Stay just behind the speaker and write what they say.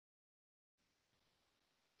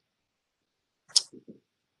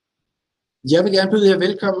Jeg vil gerne byde jer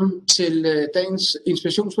velkommen til dagens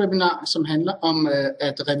InspirationsWebinar, som handler om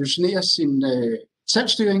at revolutionere sin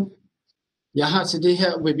salgsstyring. Jeg har til det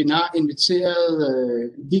her webinar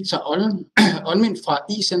inviteret Victor Olmin fra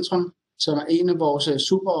i-centrum, som er en af vores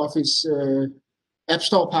SuperOffice App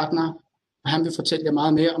Store partnere. Han vil fortælle jer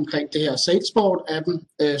meget mere omkring det her Salesboard-appen,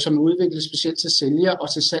 som er udviklet specielt til sælgere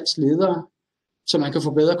og til salgsledere, så man kan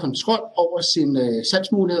få bedre kontrol over sine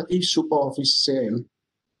salgsmuligheder i SuperOffice-serien.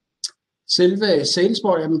 Selve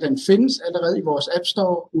Salesboard-appen, den findes allerede i vores App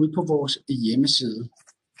Store ude på vores hjemmeside.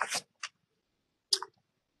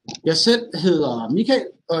 Jeg selv hedder Michael,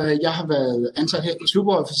 og jeg har været ansat her i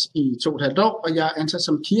SuperOffice i 2,5 år, og jeg er ansat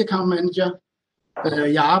som Key Account Manager.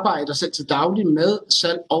 Jeg arbejder selv til daglig med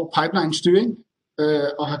salg og pipeline styring,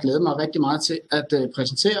 og har glædet mig rigtig meget til at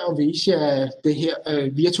præsentere og vise jer det her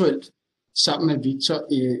virtuelt sammen med Victor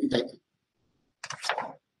i dag.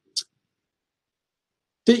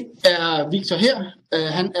 Det er Victor her.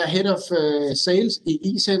 Han er Head of Sales i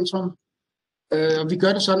i-centrum. Og vi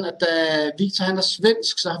gør det sådan, at da Victor han er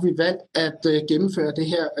svensk, så har vi valgt at gennemføre det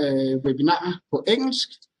her webinar på engelsk.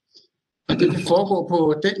 Og det vil foregå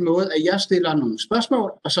på den måde, at jeg stiller nogle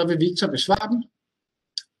spørgsmål, og så vil Victor besvare dem.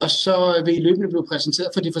 Og så vil I løbende blive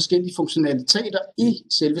præsenteret for de forskellige funktionaliteter i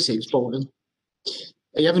selve salesboardet.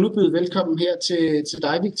 Jeg vil nu byde velkommen her til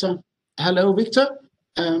dig, Victor. Hello, Victor,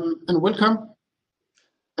 and welcome.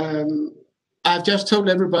 I've just told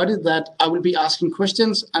everybody that I will be asking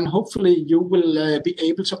questions, and hopefully you will be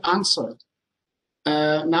able to answer.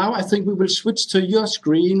 Now I think we will switch to your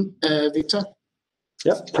screen, Victor.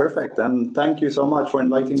 Yep, perfect. And thank you so much for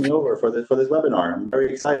inviting me over for this webinar. I'm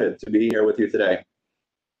very excited to be here with you today.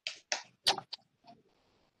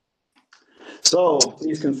 So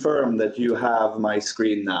please confirm that you have my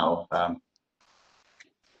screen now.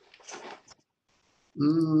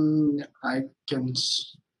 I can.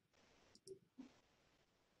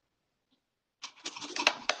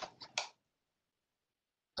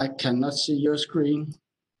 I cannot see your screen.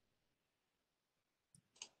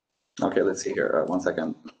 Okay, let's see here. 1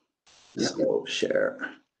 second. Yeah. So share.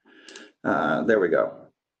 There we go.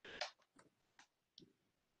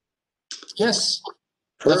 Yes,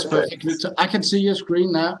 perfect. That's perfect, Victor. I can see your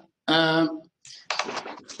screen now.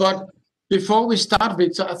 But before we start,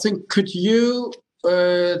 Victor, I think could you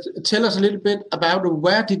tell us a little bit about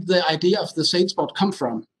where did the idea of the Salesboard come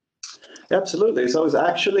from? Absolutely. So it's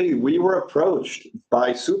actually, we were approached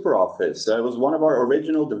by SuperOffice. It was one of our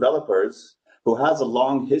original developers who has a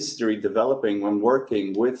long history developing when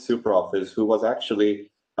working with SuperOffice, who was actually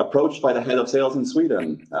approached by the head of sales in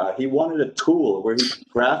Sweden. He wanted a tool where he could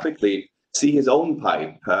graphically see his own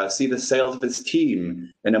pipe, see the sales of his team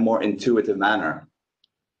in a more intuitive manner.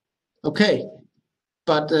 Okay.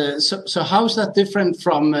 But so how is that different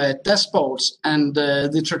from dashboards and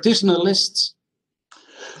the traditional lists?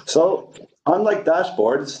 So, unlike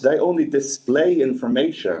dashboards, they only display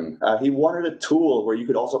information. He wanted a tool where you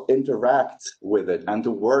could also interact with it and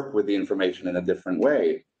to work with the information in a different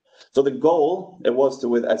way. So the goal, it was to,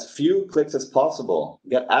 with as few clicks as possible,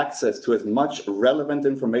 get access to as much relevant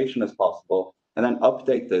information as possible, and then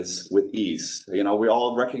update this with ease. You know, we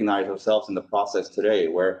all recognize ourselves in the process today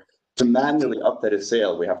where to manually update a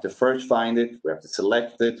sale, we have to first find it, we have to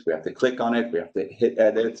select it, we have to click on it, we have to hit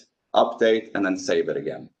edit, update, and then save it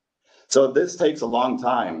again. So this takes a long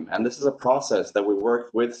time, and this is a process that we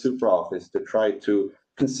worked with SuperOffice to try to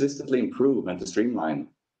consistently improve and to streamline.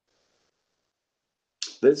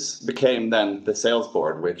 This became then the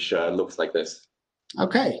Salesboard, which looks like this.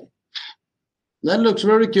 Okay, that looks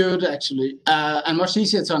very good actually, and much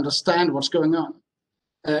easier to understand what's going on.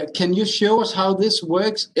 Can you show us how this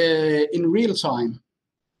works in real time?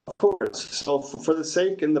 Of course. So for the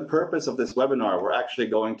sake and the purpose of this webinar, we're actually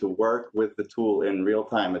going to work with the tool in real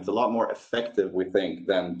time. It's a lot more effective, we think,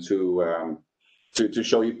 than to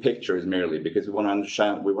show you pictures merely, because we want to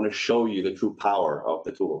understand, we want to show you the true power of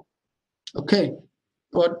the tool. Okay.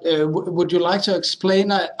 But would you like to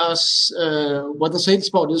explain us what the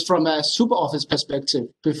Salesboard is from a SuperOffice perspective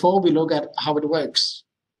before we look at how it works?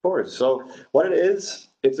 Of course. So what it is,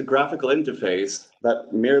 it's a graphical interface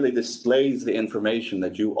that merely displays the information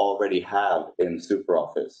that you already have in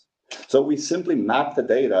SuperOffice. So we simply map the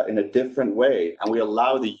data in a different way, and we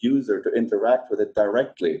allow the user to interact with it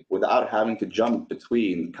directly without having to jump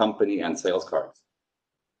between company and sales cards.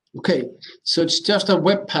 Okay, so it's just a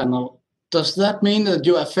web panel. Does that mean that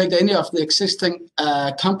you affect any of the existing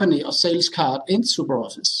company or sales card in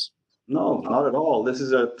SuperOffice? No, not at all. This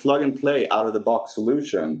is a plug and play out of the box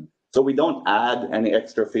solution. So we don't add any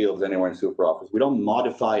extra fields anywhere in SuperOffice. We don't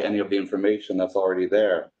modify any of the information that's already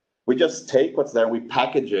there. We just take what's there, we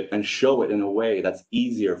package it and show it in a way that's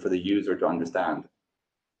easier for the user to understand.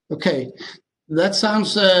 Okay, that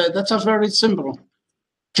sounds very simple.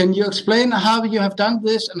 Can you explain how you have done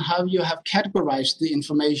this and how you have categorized the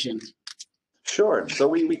information? Sure. So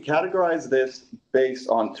we categorize this based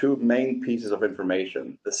on two main pieces of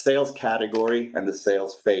information, the sales category and the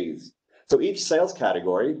sales phase. So each sales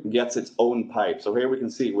category gets its own pipe. So here we can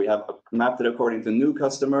see we have mapped it according to new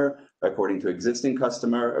customer, according to existing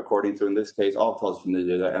customer, according to, in this case,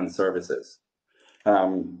 avtalsformidlare and services.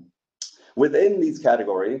 Within these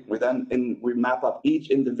categories, we map up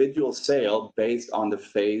each individual sale based on the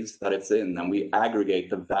phase that it's in, and we aggregate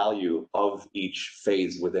the value of each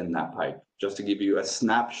phase within that pipe, just to give you a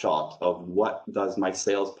snapshot of what does my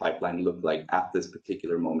sales pipeline look like at this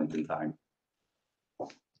particular moment in time.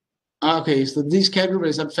 Okay, so these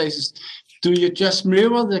categories and phases, do you just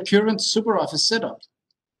mirror the current SuperOffice setup?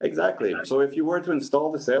 Exactly. So if you were to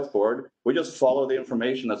install the Salesboard, we just follow the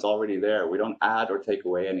information that's already there. We don't add or take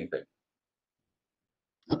away anything.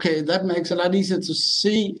 Okay, that makes it a lot easier to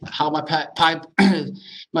see how my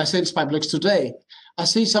my sales pipe looks today. I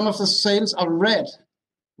see some of the sales are red.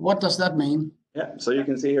 What does that mean? Yeah, so you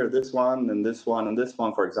can see here this one and this one and this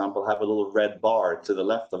one, for example, have a little red bar to the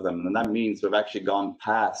left of them, and that means we've actually gone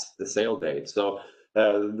past the sale date. So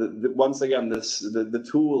once again, the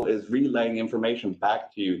tool is relaying information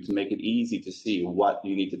back to you to make it easy to see what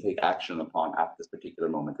you need to take action upon at this particular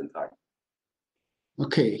moment in time.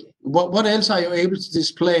 Okay, what else are you able to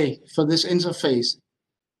display for this interface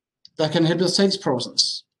that can help the sales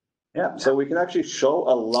process? Yeah, so we can actually show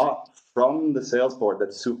a lot from the Salesboard that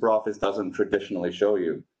SuperOffice doesn't traditionally show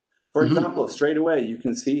you. For example, straight away, you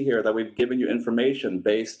can see here that we've given you information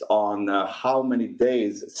based on how many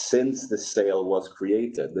days since the sale was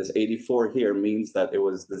created. This 84 here means that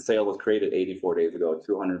the sale was created 84 days ago,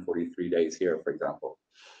 243 days here, for example.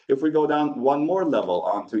 If we go down one more level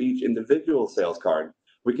onto each individual sales card,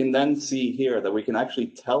 we can then see here that we can actually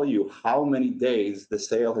tell you how many days the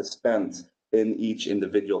sale has spent in each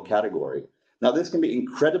individual category. Now, this can be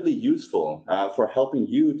incredibly useful for helping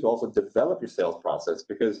you to also develop your sales process,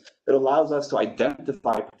 because it allows us to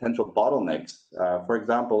identify potential bottlenecks. For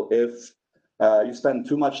example, if you spend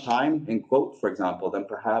too much time in quote, for example, then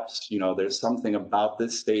perhaps there's something about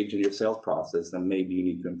this stage in your sales process that maybe you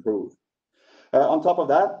need to improve. On top of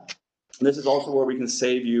that, this is also where we can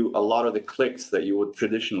save you a lot of the clicks that you would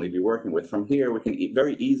traditionally be working with. From here, we can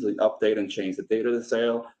very easily update and change the date of the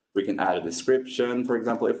sale. We can add a description, for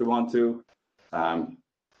example, if we want to.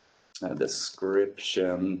 A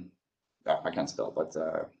description, I can't spell, but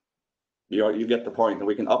you get the point. And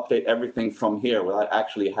we can update everything from here without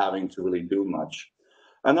actually having to really do much.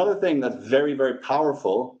 Another thing that's very, very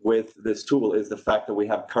powerful with this tool is the fact that we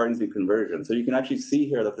have currency conversion. So you can actually see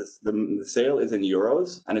here that the sale is in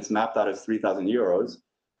euros and it's mapped out as 3,000 euros.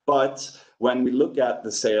 But when we look at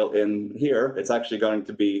the sale in here, it's actually going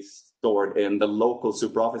to be stored in the local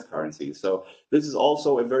SuperOffice currency. So this is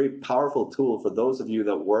also a very powerful tool for those of you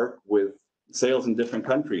that work with sales in different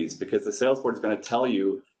countries, because the Salesboard is going to tell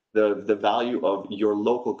you the value of your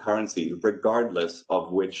local currency, regardless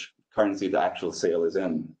of which currency the actual sale is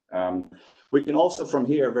in. We can also from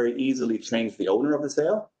here very easily change the owner of the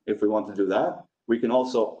sale if we want to do that. We can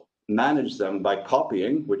also manage them by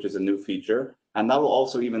copying, which is a new feature, and that will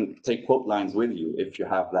also even take quote lines with you if you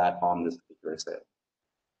have that on this particular sale.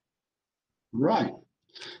 Right.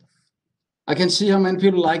 I can see how many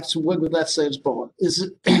people like to work with that Salesboard.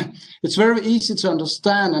 It's very easy to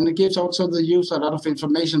understand, and it gives also the user a lot of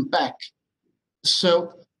information back.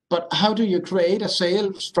 So, but how do you create a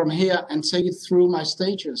sale from here and take it through my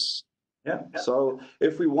stages? Yeah, so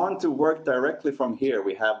if we want to work directly from here,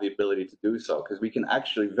 we have the ability to do so, because we can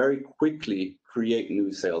actually very quickly create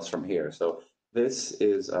new sales from here. So this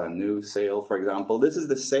is a new sale, for example. This is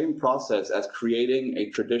the same process as creating a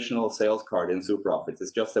traditional sales card in SuperOffice.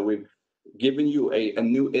 It's just that we've given you a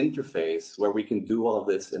new interface where we can do all of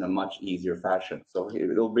this in a much easier fashion. So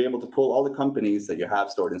it'll be able to pull all the companies that you have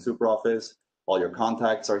stored in SuperOffice. All your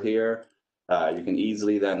contacts are here. You can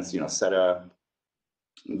easily then set a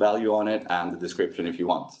value on it and the description if you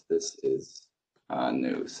want. This is a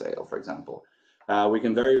new sale, for example. We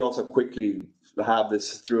can very also quickly have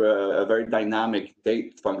this through a very dynamic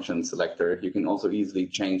date function selector. You can also easily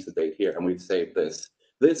change the date here, and we've saved this.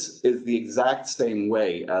 This is the exact same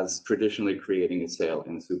way as traditionally creating a sale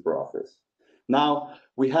in SuperOffice. Now,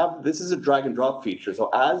 this is a drag and drop feature. So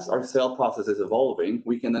as our sale process is evolving,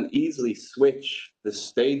 we can then easily switch the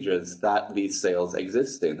stages that these sales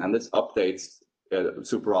exist in, and this updates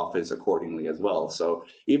SuperOffice accordingly as well. So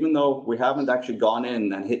even though we haven't actually gone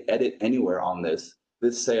in and hit edit anywhere on this,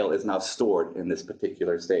 this sale is now stored in this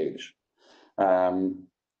particular stage.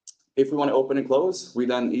 If we want to open and close, we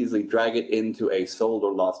then easily drag it into a sold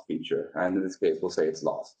or lost feature. And in this case, we'll say it's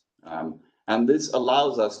lost. And this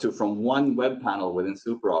allows us to, from one web panel within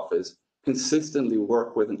SuperOffice, consistently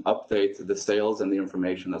work with and update the sales and the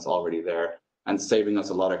information that's already there, and saving us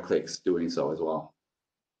a lot of clicks doing so as well.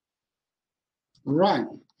 Right.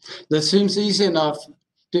 That seems easy enough.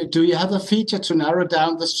 Do you have a feature to narrow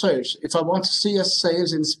down the search? If I want to see a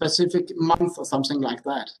sales in a specific month or something like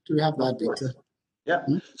that, do you have that, Victor? Yeah,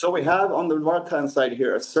 so we have on the right-hand side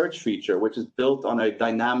here a search feature, which is built on a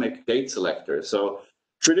dynamic date selector. So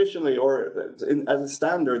traditionally, or as a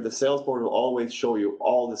standard, the Salesboard will always show you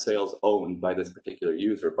all the sales owned by this particular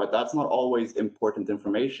user, but that's not always important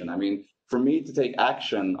information. I mean, for me to take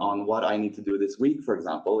action on what I need to do this week, for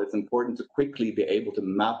example, it's important to quickly be able to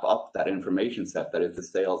map up that information set that is the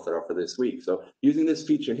sales that are for this week. So using this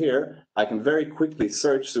feature here, I can very quickly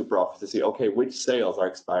search SuperOffice to see, okay, which sales are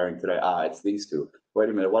expiring today? Ah, it's these two. Wait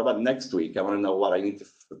a minute, what about next week? I want to know what I need to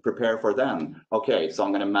prepare for then. Okay, so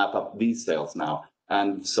I'm going to map up these sales now,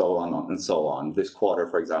 and so on and so on, this quarter,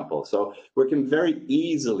 for example. So we can very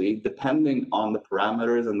easily, depending on the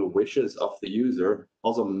parameters and the wishes of the user,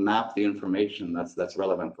 also map the information that's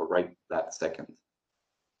relevant for right that second.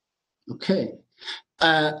 Okay.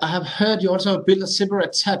 I have heard you also build a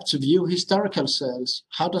separate tab to view historical sales.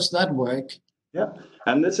 How does that work? Yeah,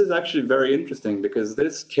 and this is actually very interesting because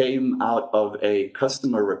this came out of a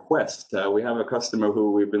customer request. We have a customer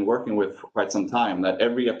who we've been working with for quite some time, that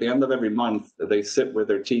at the end of every month, they sit with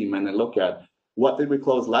their team and they look at what did we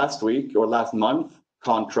close last week or last month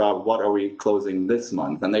contra what are we closing this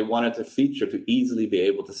month. And they wanted a feature to easily be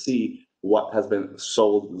able to see what has been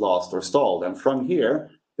sold, lost, or stalled. And from here,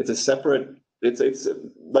 it's a separate, it's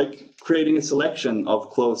like creating a selection of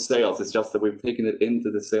closed sales. It's just that we've taken it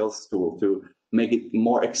into the sales tool to make it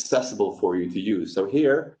more accessible for you to use. So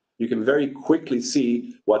here, you can very quickly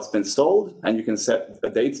see what's been sold, and you can set a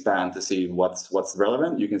date span to see what's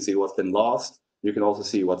relevant. You can see what's been lost. You can also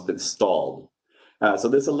see what's been stalled. So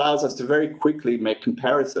this allows us to very quickly make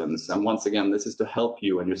comparisons. And once again, this is to help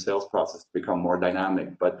you and your sales process to become more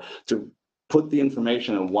dynamic, but to put the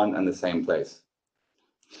information in one and the same place.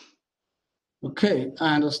 Okay,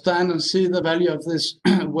 I understand and see the value of this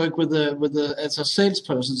work with the as a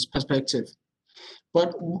salesperson's perspective.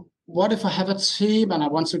 But what if I have a team and I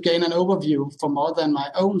want to gain an overview for more than my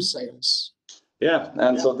own sales? Yeah,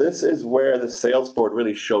 and so this is where the Salesboard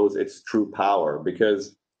really shows its true power,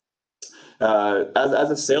 because as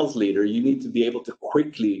a sales leader, you need to be able to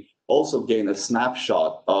quickly also gain a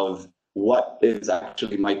snapshot of what is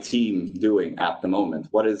actually my team doing at the moment,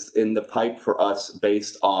 what is in the pipe for us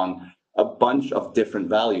based on a bunch of different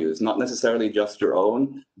values, not necessarily just your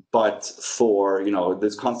own, but for,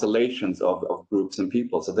 there's constellations of groups and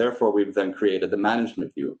people. So therefore, we've then created the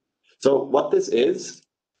management view. So what this is,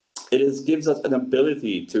 gives us an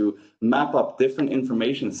ability to map up different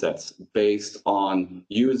information sets based on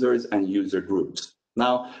users and user groups.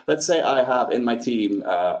 Now, let's say I have in my team,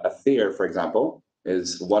 Opdatere, for example,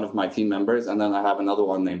 is one of my team members, and then I have another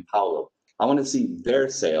one named Paolo. I want to see their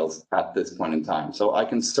sales at this point in time. So I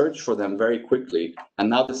can search for them very quickly. And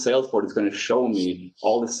now the Salesboard is going to show me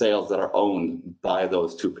all the sales that are owned by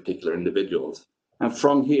those two particular individuals. And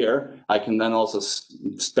from here, I can then also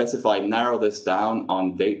narrow this down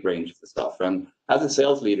on date ranges and stuff. And as a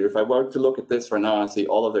sales leader, if I were to look at this right now and see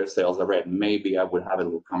all of their sales are red, maybe I would have a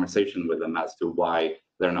little conversation with them as to why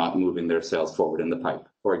they're not moving their sales forward in the pipe,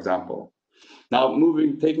 for example. Now,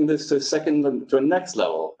 taking this to a next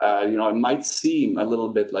level, it might seem a little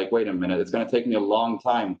bit like, wait a minute, it's going to take me a long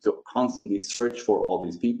time to constantly search for all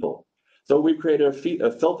these people. So we've created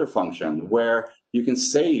a filter function where you can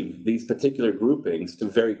save these particular groupings to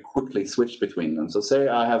very quickly switch between them. So say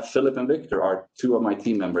I have Philip and Victor are two of my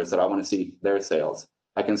team members that I want to see their sales.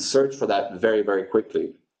 I can search for that very, very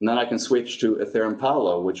quickly. And then I can switch to Opdatere and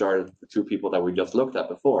Paolo, which are the two people that we just looked at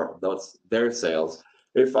before. That's their sales.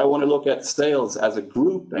 If I want to look at sales as a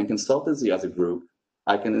group and consultancy as a group,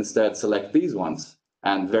 I can instead select these ones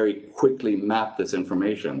and very quickly map this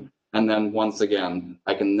information. And then once again,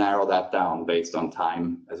 I can narrow that down based on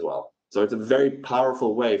time as well. So it's a very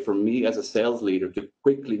powerful way for me as a sales leader to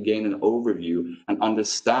quickly gain an overview and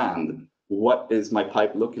understand what is my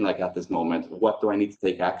pipe looking like at this moment? What do I need to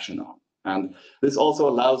take action on? And this also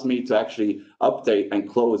allows me to actually update and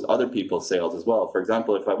close other people's sales as well. For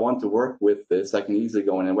example, if I want to work with this, I can easily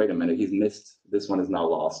go in and wait a minute, he's missed, this one is now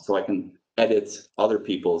lost. So I can edit other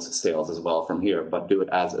people's sales as well from here, but do it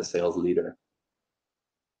as a sales leader.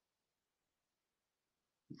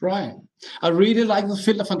 Right. I really like the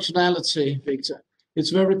filter functionality, Victor.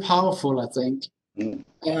 It's very powerful, I think.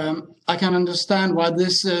 I can understand why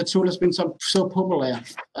this tool has been so popular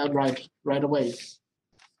right away.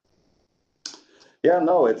 Yeah,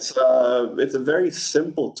 no, it's a very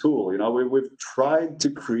simple tool. You know, we've tried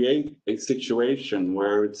to create a situation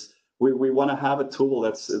where we want to have a tool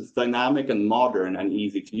it's dynamic and modern and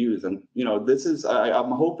easy to use. And you know, this is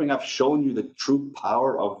I'm hoping I've shown you the true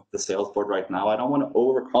power of the Salesboard right now. I don't want to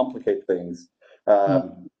overcomplicate things.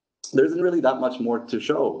 There isn't really that much more to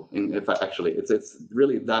show. It's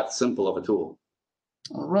really that simple of a tool.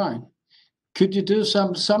 All right. Could you do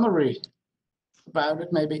some summary about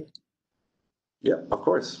it, maybe? Yeah, of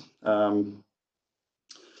course.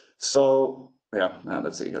 So yeah,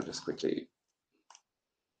 let's see here just quickly.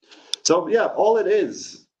 So yeah, all it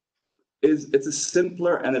is it's a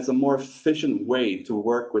simpler and it's a more efficient way to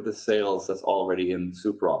work with the sales that's already in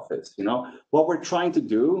SuperOffice. You know, what we're trying to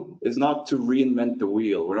do is not to reinvent the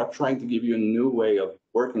wheel. We're not trying to give you a new way of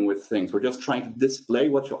working with things. We're just trying to display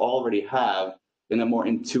what you already have in a more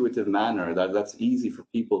intuitive manner that's easy for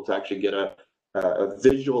people to actually get a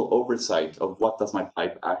visual oversight of what does my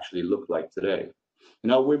pipe actually look like today. You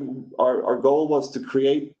know, our goal was to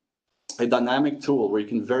create a dynamic tool where you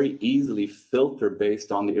can very easily filter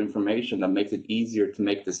based on the information that makes it easier to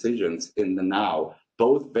make decisions in the now,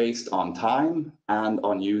 both based on time and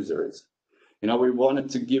on users. You know, we wanted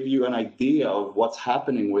to give you an idea of what's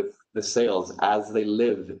happening with the sales as they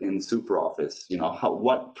live in SuperOffice. You know,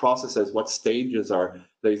 what processes, what stages are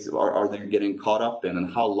they getting caught up in,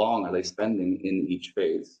 and how long are they spending in each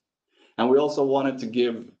phase. And we also wanted to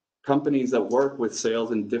give companies that work with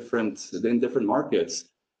sales in different markets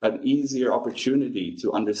an easier opportunity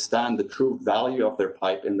to understand the true value of their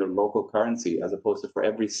pipe in their local currency, as opposed to for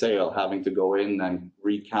every sale having to go in and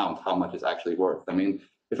recount how much it's actually worth. I mean,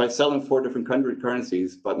 if I sell in 4 different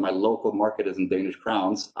currencies, but my local market is in Danish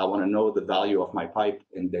crowns, I want to know the value of my pipe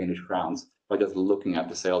in Danish crowns by just looking at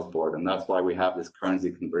the Salesboard. And that's why we have this currency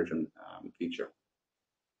conversion feature.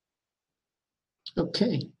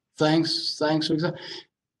 Okay, thanks, Victor.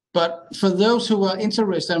 But for those who are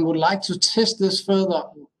interested and would like to test this further,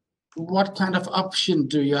 what kind of option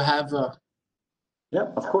do you have? Yeah,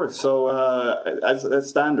 of course. So as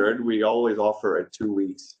standard, we always offer a 2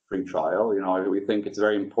 weeks free trial. You know, we think it's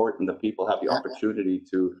very important that people have the opportunity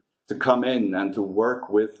to come in and to work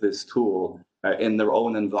with this tool in their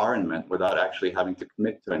own environment without actually having to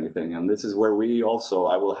commit to anything. And this is where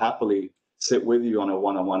I will happily sit with you on a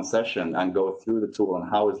one-on-one session and go through the tool and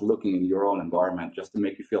how it's looking in your own environment, just to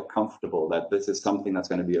make you feel comfortable that this is something that's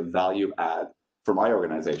going to be a value add for my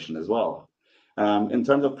organization as well. In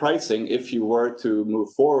terms of pricing, if you were to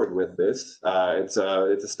move forward with this, it's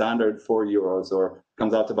a standard €4 or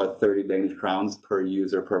comes out to about 30 Danish crowns per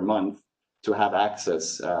user per month to have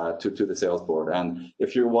access to the Salesboard. And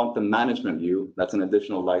if you want the management view, that's an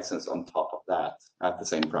additional license on top of that at the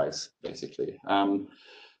same price, basically.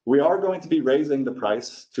 We are going to be raising the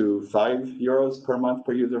price to €5 per month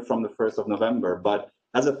per user from the 1st of November, but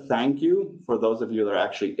as a thank you for those of you that are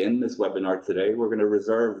actually in this webinar today, we're going to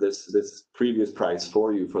reserve this previous price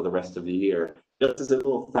for you for the rest of the year, just as a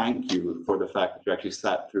little thank you for the fact that you actually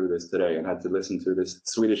sat through this today and had to listen to this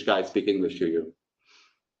Swedish guy speak English to you.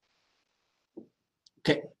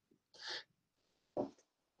 Okay.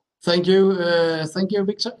 Thank you,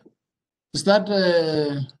 Victor. Is that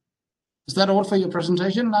all for your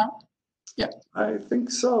presentation now? Yeah, I think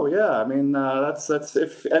so. Yeah, I mean, that's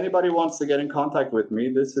if anybody wants to get in contact with me,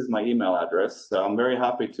 this is my email address. So I'm very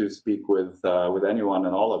happy to speak with anyone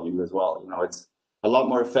and all of you as well. You know, it's a lot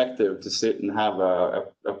more effective to sit and have a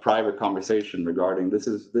private conversation regarding this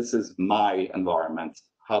is my environment.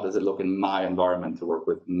 How does it look in my environment to work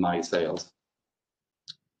with my sales?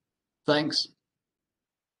 Thanks.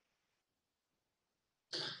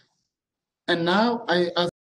 And now I